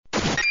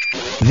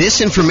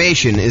This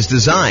information is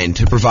designed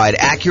to provide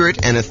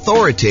accurate and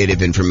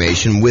authoritative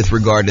information with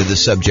regard to the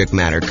subject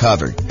matter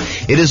covered.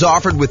 It is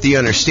offered with the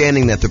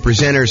understanding that the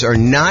presenters are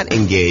not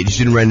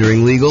engaged in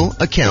rendering legal,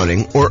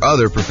 accounting, or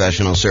other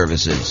professional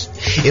services.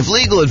 If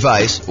legal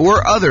advice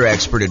or other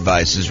expert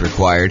advice is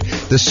required,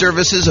 the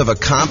services of a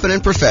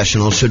competent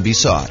professional should be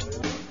sought.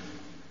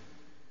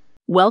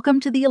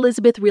 Welcome to the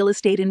Elizabeth Real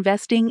Estate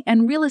Investing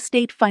and Real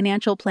Estate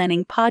Financial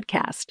Planning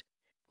podcast.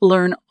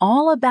 Learn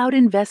all about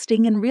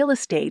investing in real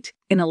estate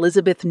in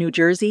Elizabeth, New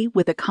Jersey,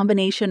 with a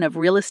combination of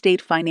real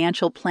estate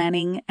financial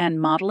planning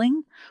and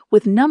modeling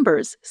with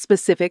numbers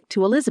specific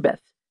to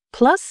Elizabeth,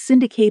 plus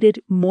syndicated,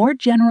 more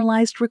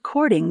generalized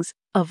recordings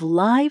of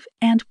live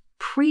and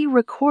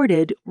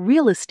pre-recorded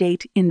real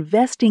estate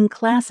investing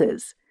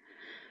classes.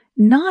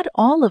 Not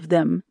all of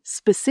them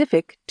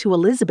specific to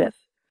Elizabeth.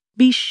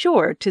 Be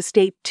sure to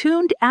stay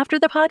tuned after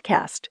the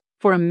podcast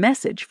for a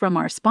message from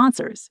our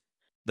sponsors.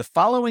 The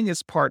following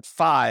is part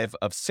 5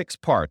 of 6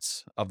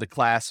 parts of the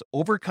class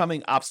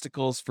Overcoming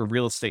Obstacles for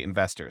Real Estate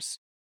Investors.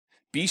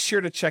 Be sure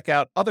to check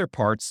out other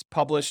parts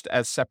published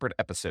as separate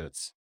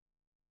episodes.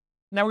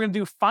 Now we're going to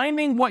do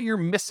finding what you're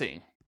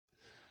missing.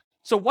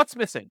 So what's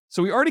missing?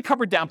 So we already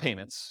covered down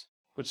payments,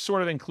 which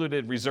sort of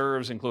included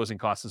reserves and closing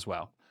costs as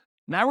well.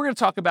 Now we're going to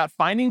talk about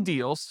finding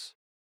deals,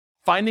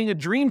 finding a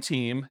dream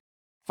team,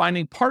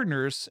 finding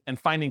partners, and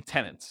finding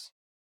tenants.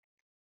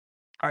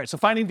 All right, so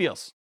finding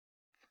deals.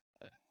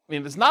 I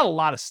mean, there's not a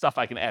lot of stuff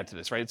I can add to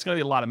this, right? It's going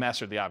to be a lot of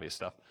master the obvious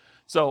stuff.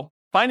 So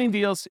finding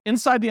deals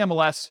inside the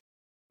MLS,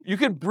 you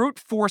can brute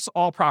force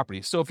all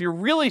properties. So if you're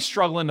really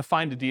struggling to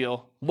find a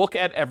deal, look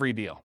at every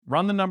deal.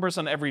 Run the numbers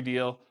on every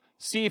deal.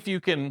 See if you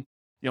can,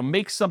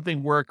 make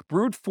something work.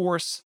 Brute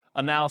force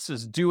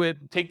analysis, do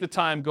it. Take the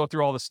time, go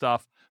through all the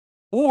stuff.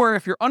 Or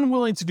if you're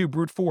unwilling to do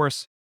brute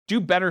force, do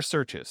better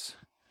searches.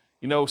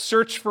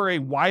 Search for a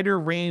wider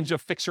range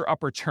of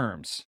fixer-upper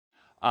terms.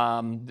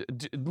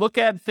 Look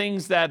at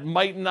things that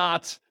might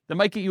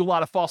get you a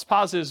lot of false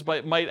positives,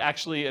 but might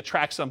actually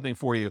attract something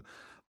for you.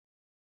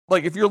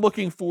 Like if you're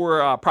looking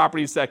for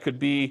properties that could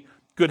be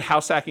good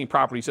house hacking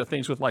properties, so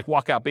things with like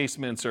walkout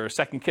basements or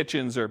second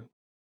kitchens or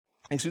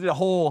things. We did a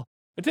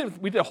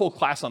whole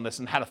class on this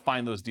and how to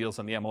find those deals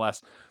on the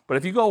MLS. But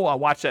if you go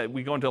watch that,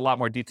 we go into a lot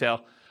more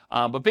detail.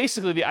 But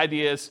basically the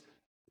idea is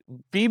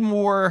be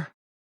more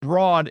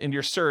broad in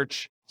your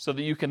search so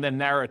that you can then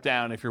narrow it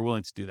down if you're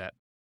willing to do that.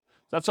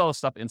 That's all the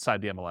stuff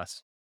inside the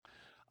MLS.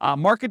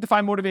 Market to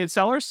find motivated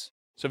sellers.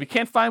 So if you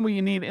can't find what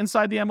you need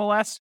inside the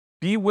MLS,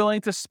 be willing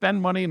to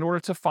spend money in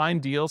order to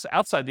find deals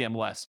outside the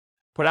MLS.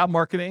 Put out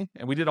marketing,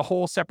 and we did a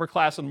whole separate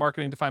class on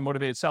marketing to find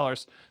motivated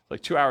sellers,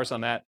 like 2 hours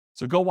on that.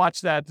 So go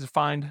watch that to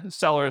find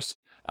sellers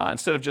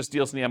instead of just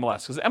deals in the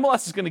MLS. Because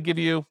MLS is going to give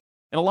you,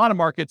 in a lot of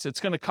markets, it's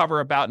going to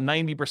cover about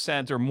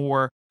 90% or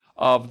more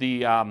of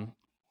the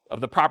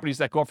properties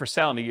that go up for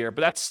sale in a year.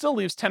 But that still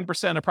leaves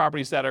 10% of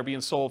properties that are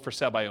being sold for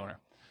sale by owner.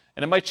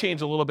 And it might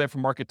change a little bit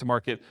from market to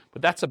market,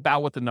 but that's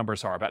about what the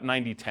numbers are, about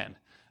 90-10.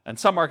 And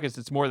some markets,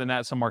 it's more than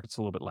that. Some markets,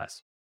 a little bit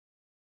less.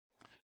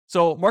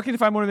 So marketing to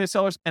find motivated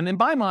sellers. And in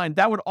my mind,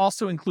 that would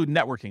also include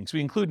networking. So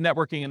we include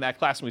networking in that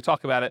class when we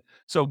talk about it.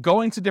 So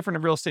going to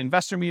different real estate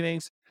investor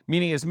meetings,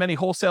 meeting as many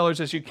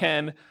wholesalers as you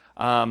can,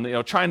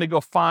 trying to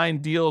go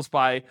find deals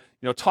by,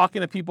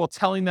 talking to people,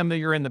 telling them that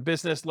you're in the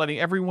business, letting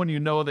everyone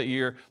that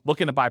you're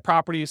looking to buy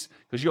properties,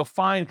 because you'll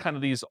find kind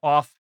of these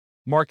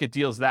off-market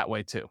deals that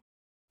way too.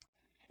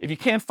 If you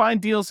can't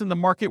find deals in the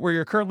market where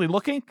you're currently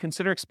looking,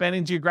 consider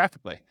expanding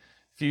geographically.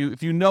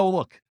 If you know,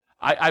 look,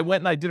 I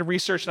went and I did a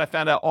research and I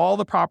found out all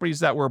the properties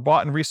that were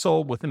bought and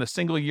resold within a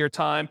single year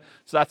time.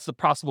 So that's the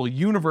possible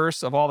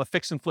universe of all the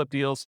fix and flip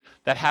deals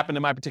that happen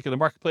in my particular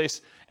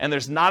marketplace. And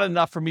there's not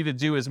enough for me to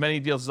do as many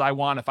deals as I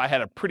want if I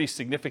had a pretty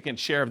significant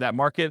share of that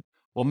market.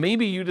 Well,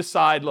 maybe you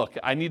decide, look,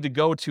 I need to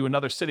go to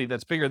another city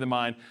that's bigger than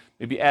mine,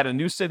 maybe add a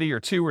new city or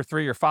 2 or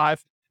 3 or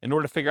 5 in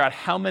order to figure out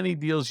how many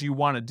deals you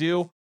want to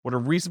do, what a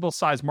reasonable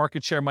size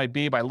market share might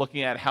be by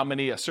looking at how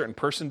many a certain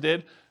person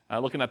did,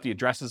 looking up the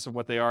addresses of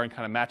what they are and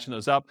kind of matching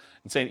those up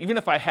and saying, even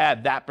if I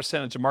had that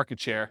percentage of market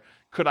share,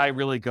 could I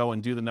really go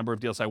and do the number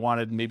of deals I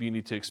wanted? And maybe you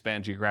need to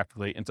expand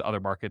geographically into other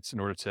markets in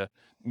order to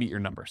meet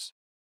your numbers.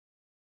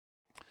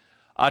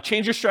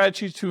 Change your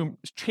strategy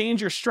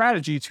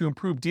to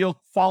improve deal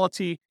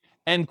quality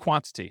and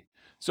quantity.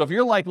 So if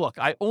you're like, look,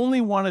 I only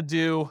want to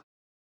do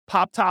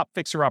top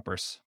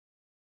fixer-uppers.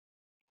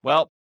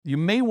 Well, you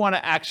may want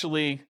to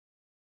actually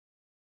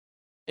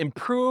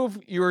improve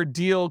your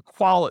deal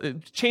quality,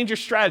 change your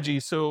strategy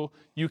so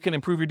you can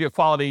improve your deal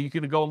quality. You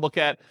can go and look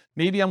at,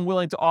 maybe I'm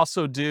willing to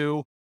also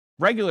do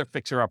regular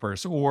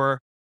fixer-uppers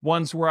or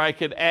ones where I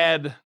could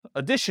add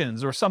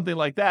additions or something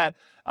like that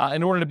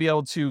in order to be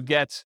able to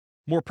get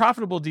more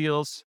profitable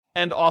deals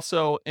and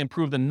also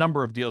improve the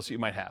number of deals that you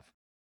might have.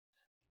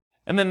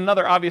 And then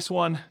another obvious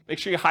one, make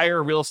sure you hire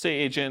a real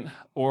estate agent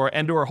or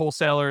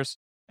wholesalers,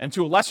 and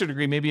to a lesser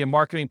degree, maybe a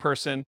marketing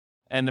person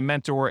and a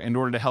mentor in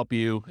order to help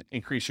you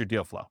increase your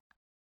deal flow.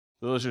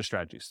 So those are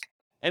strategies.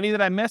 Any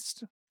that I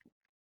missed?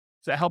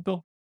 Does that help,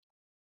 Bill?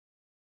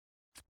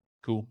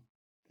 Cool.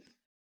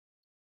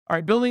 All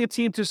right, building a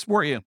team to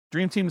support you,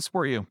 dream team to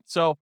support you.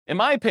 So in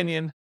my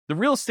opinion, the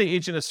real estate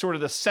agent is sort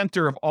of the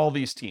center of all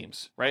these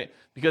teams, right?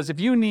 Because if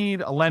you need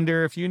a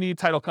lender, if you need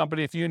title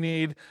company, if you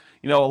need,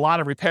 a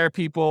lot of repair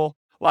people,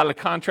 a lot of the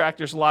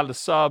contractors, a lot of the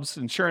subs,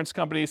 insurance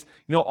companies,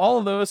 all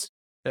of those,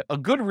 a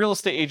good real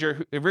estate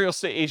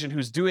agent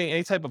who's doing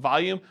any type of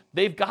volume,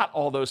 they've got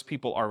all those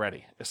people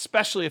already,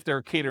 especially if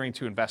they're catering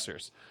to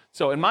investors.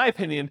 So in my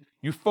opinion,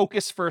 you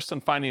focus first on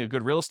finding a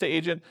good real estate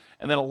agent,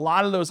 and then a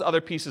lot of those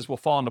other pieces will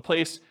fall into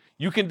place.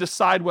 You can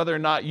decide whether or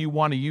not you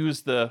want to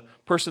use the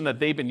person that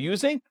they've been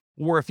using,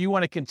 or if you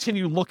want to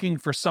continue looking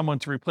for someone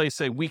to replace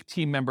a weak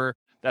team member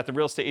that the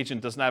real estate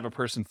agent doesn't have a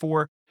person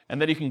for.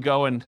 And then you can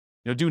go and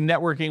do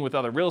networking with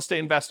other real estate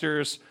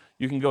investors.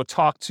 You can go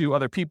talk to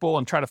other people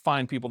and try to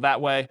find people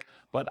that way.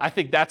 But I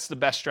think that's the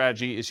best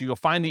strategy, is you go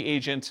find the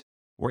agent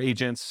or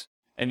agents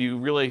and you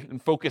really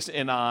focus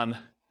in on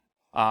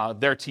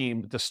their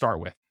team to start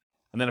with.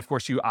 And then, of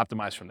course, you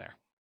optimize from there.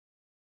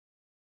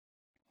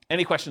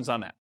 Any questions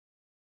on that?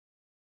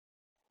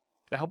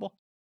 Is that helpful?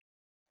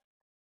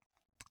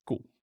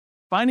 Cool.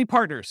 Finding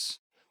partners.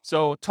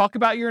 So talk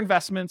about your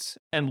investments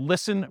and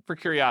listen for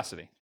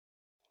curiosity.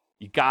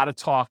 You got to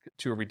talk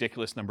to a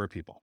ridiculous number of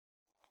people.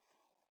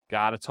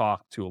 Got to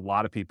talk to a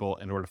lot of people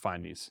in order to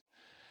find these.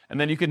 And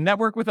then you can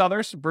network with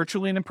others,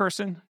 virtually and in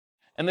person.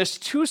 And there's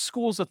two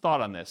schools of thought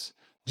on this.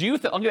 I'm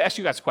going to ask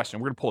you guys a question.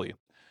 We're going to poll you.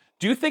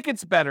 Do you think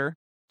it's better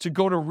to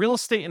go to real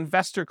estate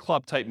investor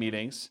club type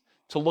meetings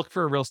to look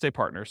for real estate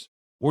partners?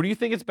 Or do you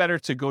think it's better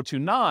to go to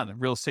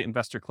non-real estate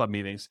investor club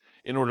meetings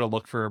in order to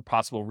look for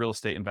possible real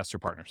estate investor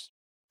partners?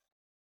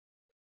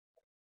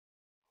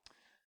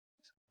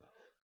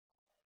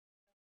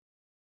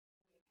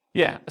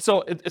 Yeah,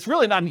 so it's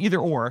really not an either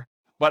or,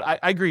 but I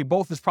agree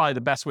both is probably the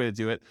best way to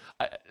do it.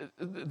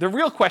 The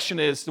real question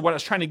is, what I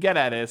was trying to get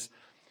at is,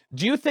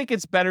 do you think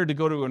it's better to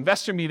go to an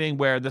investor meeting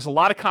where there's a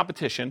lot of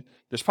competition,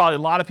 there's probably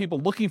a lot of people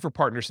looking for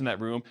partners in that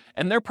room,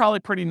 and they're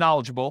probably pretty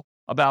knowledgeable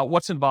about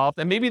what's involved,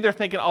 and maybe they're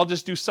thinking, I'll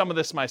just do some of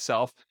this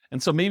myself,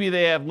 and so maybe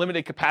they have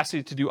limited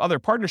capacity to do other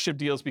partnership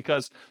deals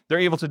because they're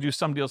able to do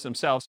some deals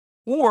themselves?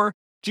 Or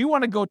do you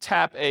want to go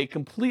tap a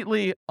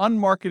completely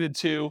unmarketed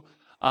to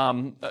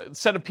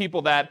set of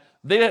people that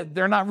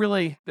they're not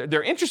really,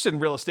 they're interested in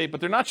real estate, but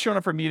they're not showing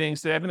up for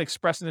meetings. They haven't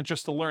expressed an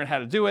interest to learn how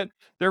to do it.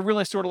 They're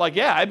really sort of like,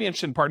 yeah, I'd be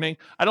interested in partnering.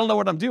 I don't know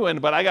what I'm doing,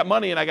 but I got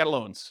money and I got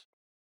loans.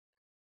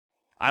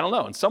 I don't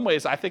know. In some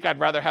ways, I think I'd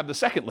rather have the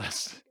second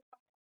list.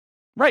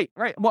 Right.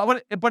 Well,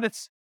 but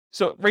it's,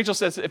 so Rachel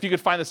says, if you could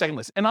find the second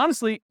list. And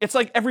honestly, it's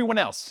like everyone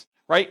else,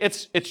 right?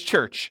 It's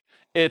church.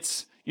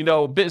 It's,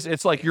 business.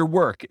 It's like your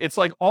work. It's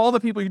like all the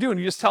people you do. And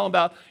you just tell them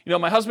about,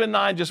 my husband and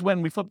I just went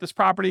and we flipped this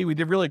property. We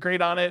did really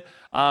great on it.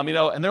 And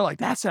they're like,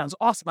 that sounds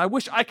awesome. I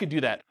wish I could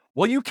do that.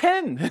 Well, you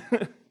can,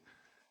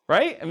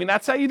 right? I mean,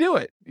 that's how you do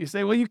it. You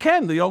say, well, you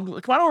can,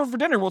 come on over for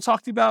dinner. We'll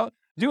talk to you about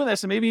doing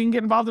this and maybe you can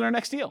get involved in our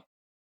next deal.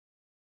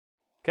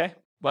 Okay.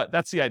 But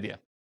that's the idea.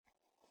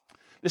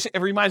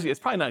 It reminds me, it's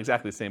probably not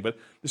exactly the same, but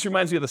this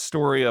reminds me of the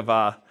story of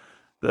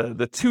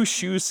the two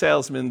shoe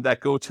salesmen that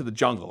go to the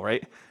jungle,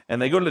 right?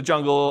 And they go to the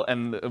jungle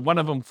and one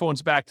of them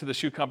phones back to the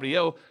shoe company,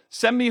 yo,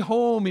 send me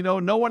home,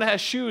 no one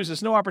has shoes,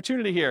 there's no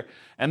opportunity here.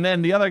 And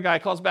then the other guy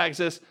calls back and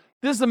says,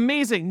 this is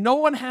amazing, no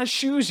one has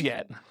shoes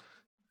yet,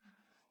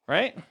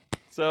 right?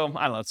 So,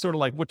 I don't know, it's sort of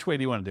like, which way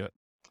do you want to do it?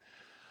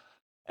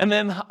 And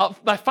then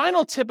my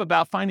final tip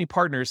about finding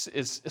partners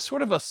is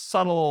sort of a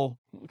subtle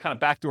kind of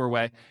backdoor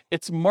way.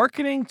 It's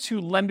marketing to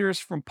lenders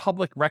from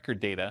public record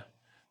data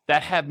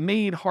that have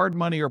made hard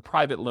money or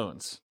private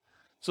loans.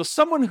 So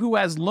someone who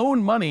has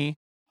loaned money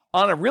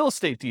on a real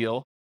estate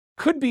deal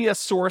could be a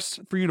source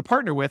for you to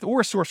partner with, or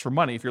a source for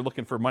money if you're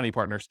looking for money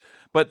partners.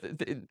 But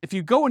if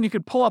you go and you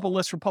could pull up a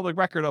list from public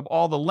record of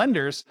all the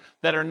lenders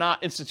that are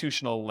not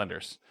institutional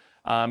lenders.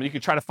 You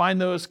could try to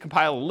find those,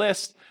 compile a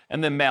list,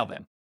 and then mail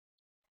them.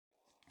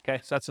 Okay,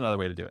 so that's another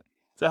way to do it.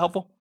 Is that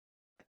helpful?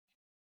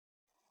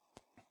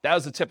 That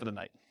was the tip of the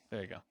night.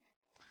 There you go.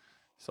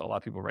 So a lot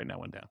of people writing that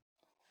one down.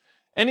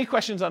 Any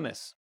questions on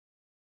this?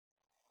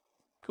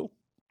 Cool.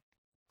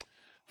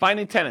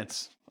 Finding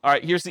tenants. All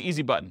right, here's the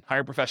easy button.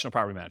 Hire a professional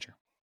property manager.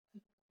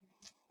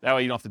 That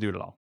way you don't have to do it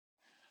at all.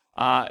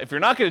 If you're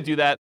not going to do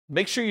that,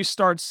 make sure you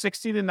start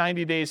 60 to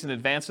 90 days in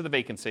advance of the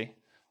vacancy.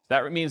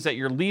 That means that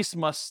your lease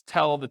must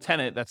tell the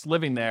tenant that's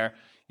living there,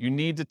 you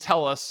need to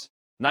tell us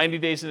 90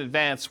 days in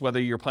advance whether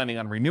you're planning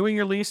on renewing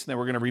your lease, and then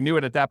we're going to renew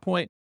it at that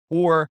point,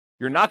 or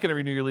you're not going to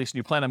renew your lease and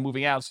you plan on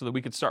moving out so that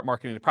we can start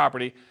marketing the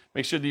property.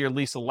 Make sure that your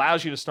lease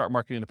allows you to start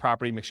marketing the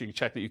property. Make sure you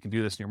check that you can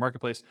do this in your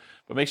marketplace,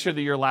 but make sure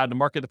that you're allowed to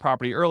market the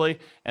property early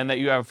and that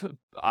you have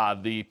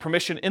the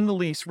permission in the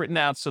lease written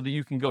out so that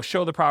you can go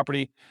show the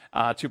property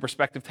to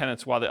prospective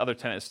tenants while the other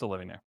tenant is still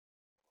living there.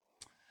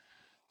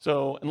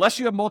 So unless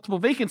you have multiple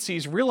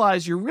vacancies,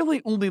 realize you're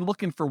really only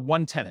looking for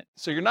one tenant.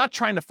 So you're not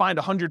trying to find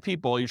 100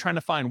 people, you're trying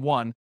to find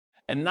one.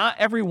 And not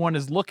everyone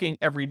is looking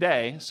every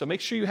day. So make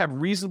sure you have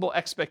reasonable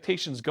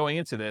expectations going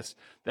into this,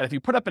 that if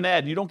you put up an ad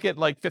and you don't get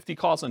like 50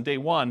 calls on day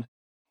one,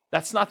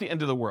 that's not the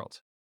end of the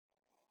world.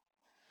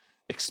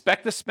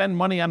 Expect to spend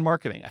money on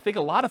marketing. I think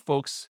a lot of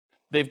folks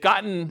they've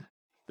gotten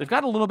a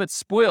little bit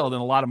spoiled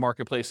in a lot of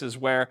marketplaces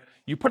where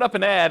you put up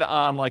an ad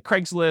on like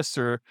Craigslist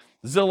or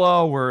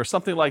Zillow or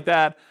something like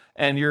that,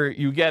 and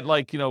you get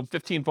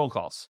 15 phone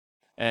calls,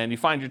 and you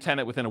find your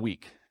tenant within a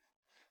week.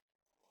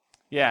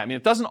 Yeah, I mean,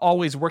 it doesn't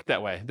always work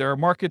that way. There are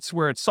markets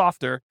where it's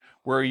softer,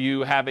 where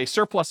you have a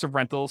surplus of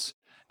rentals,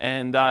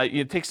 and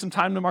it takes some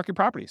time to market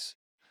properties.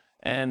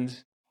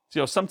 And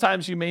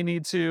sometimes you may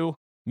need to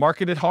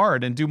market it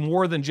hard and do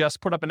more than just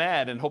put up an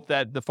ad and hope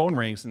that the phone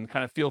rings and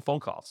kind of field phone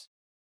calls.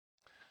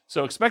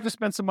 So expect to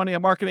spend some money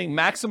on marketing,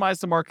 maximize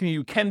the marketing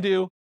you can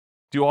do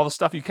all the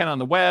stuff you can on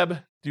the web,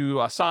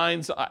 do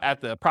signs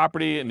at the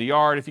property, in the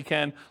yard if you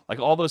can, like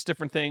all those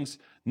different things.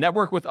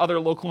 Network with other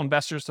local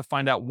investors to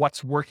find out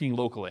what's working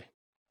locally.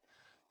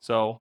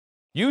 So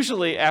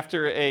usually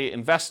after an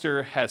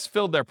investor has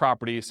filled their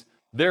properties,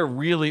 they're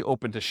really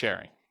open to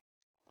sharing.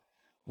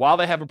 While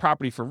they have a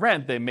property for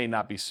rent, they may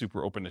not be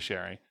super open to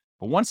sharing.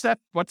 But once that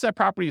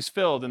property is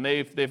filled and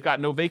they've got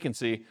no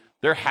vacancy,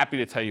 they're happy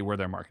to tell you where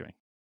they're marketing.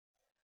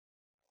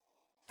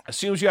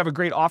 Assumes you have a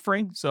great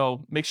offering,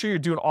 so make sure you're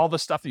doing all the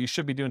stuff that you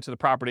should be doing to the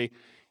property.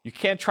 You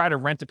can't try to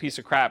rent a piece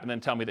of crap and then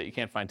tell me that you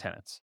can't find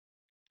tenants.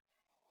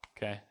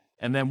 Okay?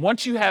 And then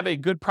once you have a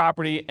good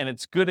property and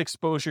it's good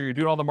exposure, you're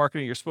doing all the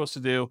marketing you're supposed to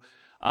do,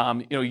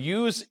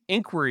 use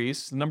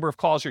inquiries, the number of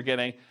calls you're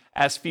getting,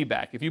 as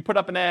feedback. If you put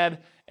up an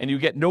ad and you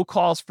get no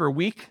calls for a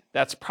week,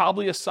 that's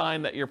probably a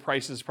sign that your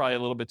price is probably a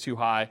little bit too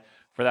high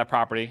for that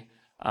property.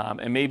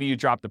 And maybe you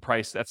drop the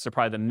price. That's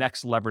probably the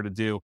next lever to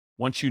do.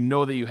 Once you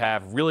know that you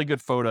have really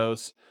good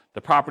photos, the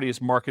property is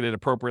marketed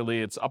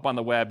appropriately, it's up on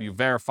the web, you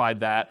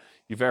verified that,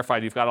 you've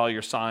got all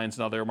your signs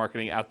and other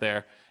marketing out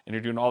there, and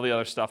you're doing all the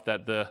other stuff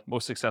that the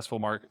most successful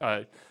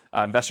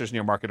investors in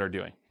your market are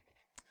doing.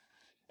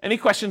 Any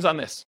questions on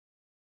this?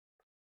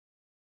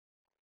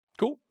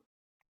 Cool.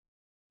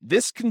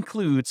 This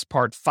concludes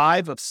part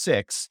 5 of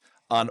 6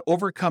 on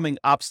overcoming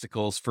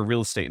obstacles for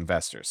real estate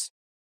investors.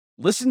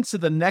 Listen to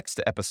the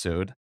next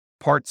episode,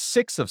 part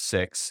 6 of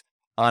 6,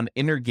 on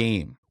inner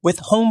game. With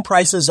home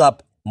prices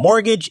up,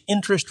 mortgage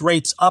interest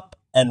rates up,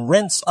 and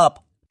rents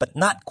up, but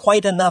not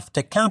quite enough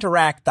to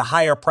counteract the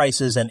higher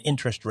prices and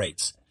interest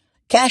rates,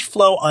 cash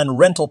flow on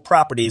rental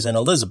properties in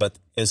Elizabeth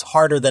is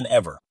harder than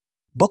ever.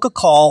 Book a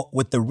call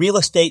with the Real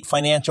Estate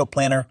Financial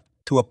Planner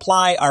to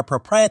apply our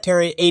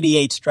proprietary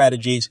 88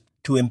 strategies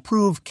to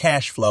improve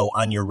cash flow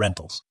on your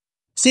rentals.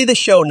 See the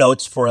show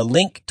notes for a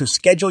link to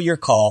schedule your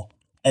call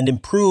and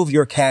improve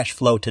your cash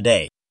flow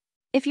today.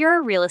 If you're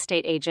a real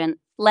estate agent,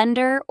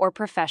 lender, or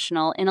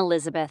professional in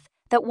Elizabeth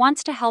that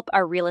wants to help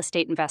our real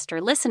estate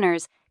investor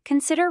listeners,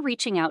 consider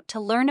reaching out to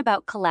learn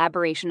about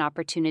collaboration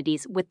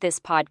opportunities with this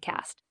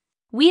podcast.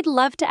 We'd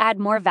love to add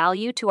more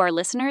value to our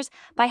listeners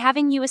by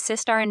having you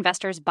assist our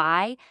investors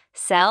buy,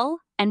 sell,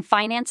 and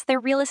finance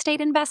their real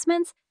estate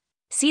investments.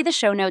 See the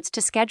show notes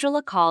to schedule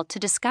a call to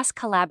discuss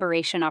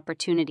collaboration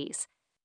opportunities.